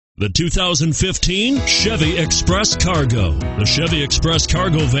The 2015 Chevy Express Cargo. The Chevy Express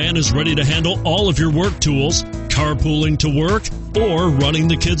Cargo van is ready to handle all of your work tools, carpooling to work, or running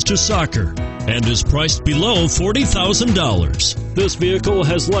the kids to soccer, and is priced below $40,000. This vehicle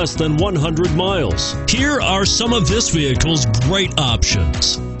has less than 100 miles. Here are some of this vehicle's great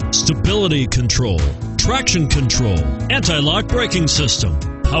options: stability control, traction control, anti-lock braking system,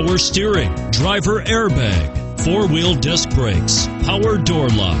 power steering, driver airbag, four-wheel disc brakes, power door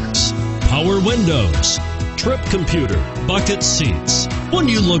locks, power windows, trip computer, bucket seats. Wouldn't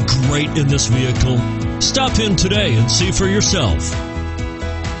you look great in this vehicle? Stop in today and see for yourself.